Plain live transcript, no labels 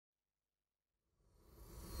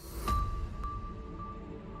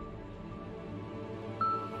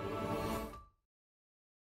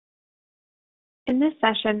In this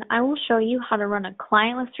session, I will show you how to run a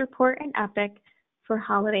client list report in Epic for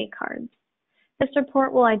holiday cards. This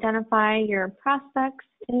report will identify your prospects,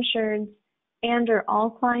 insureds, and/or all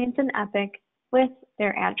clients in Epic with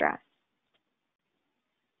their address.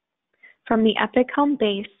 From the Epic home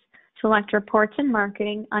base, select Reports and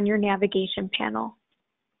Marketing on your navigation panel.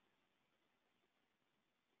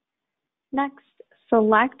 Next,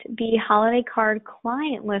 select the Holiday Card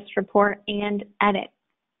Client List report and edit.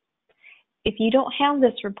 If you don't have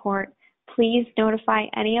this report, please notify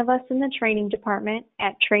any of us in the training department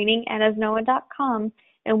at training@asnoa.com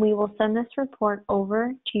and we will send this report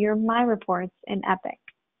over to your My Reports in Epic.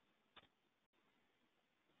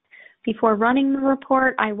 Before running the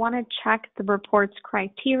report, I want to check the report's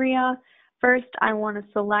criteria. First, I want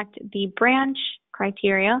to select the branch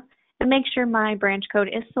criteria and make sure my branch code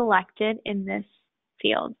is selected in this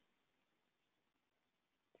field.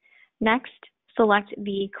 Next, select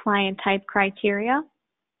the client type criteria.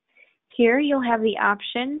 Here you'll have the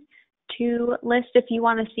option to list if you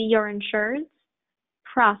want to see your insureds,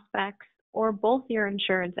 prospects, or both your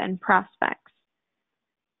insureds and prospects.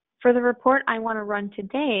 For the report I want to run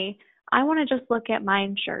today, I want to just look at my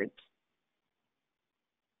insureds.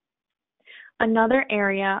 Another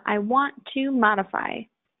area I want to modify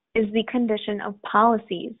is the condition of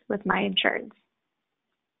policies with my insureds.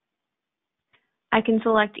 I can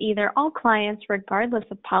select either all clients regardless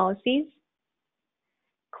of policies,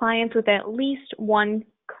 clients with at least one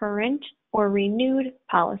current or renewed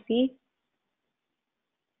policy,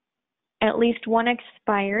 at least one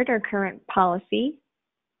expired or current policy,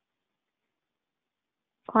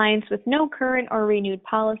 clients with no current or renewed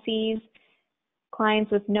policies,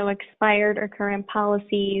 clients with no expired or current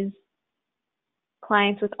policies,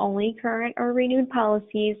 clients with only current or renewed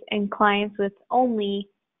policies, and clients with only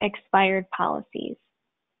expired policies.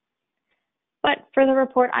 But for the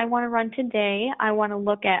report I want to run today, I want to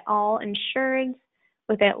look at all insureds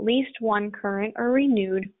with at least one current or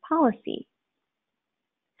renewed policy.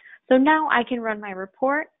 So now I can run my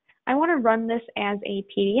report. I want to run this as a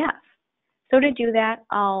PDF. So to do that,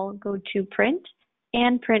 I'll go to Print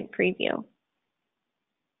and Print Preview.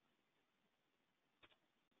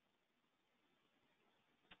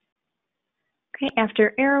 Okay,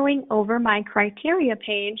 after arrowing over my criteria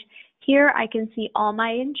page, here I can see all my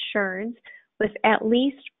insureds with at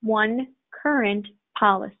least one current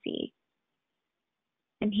policy.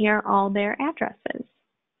 And here are all their addresses.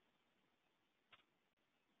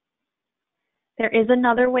 There is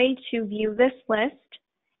another way to view this list.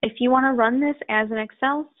 If you want to run this as an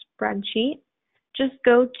Excel spreadsheet, just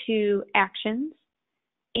go to Actions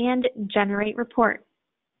and Generate Report.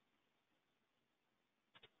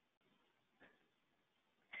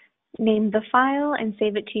 Name the file and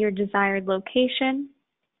save it to your desired location.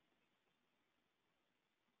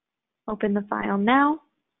 Open the file now.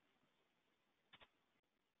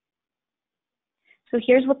 So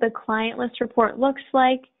here's what the client list report looks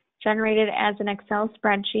like, generated as an Excel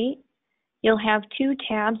spreadsheet. You'll have two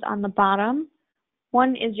tabs on the bottom.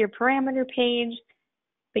 One is your parameter page,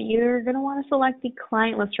 but you're going to want to select the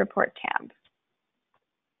client list report tab.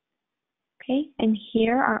 Okay, and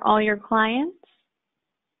here are all your clients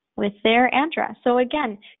with their address. So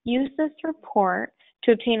again, use this report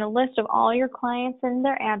to obtain a list of all your clients and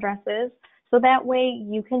their addresses, so that way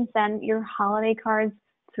you can send your holiday cards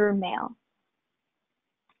through mail.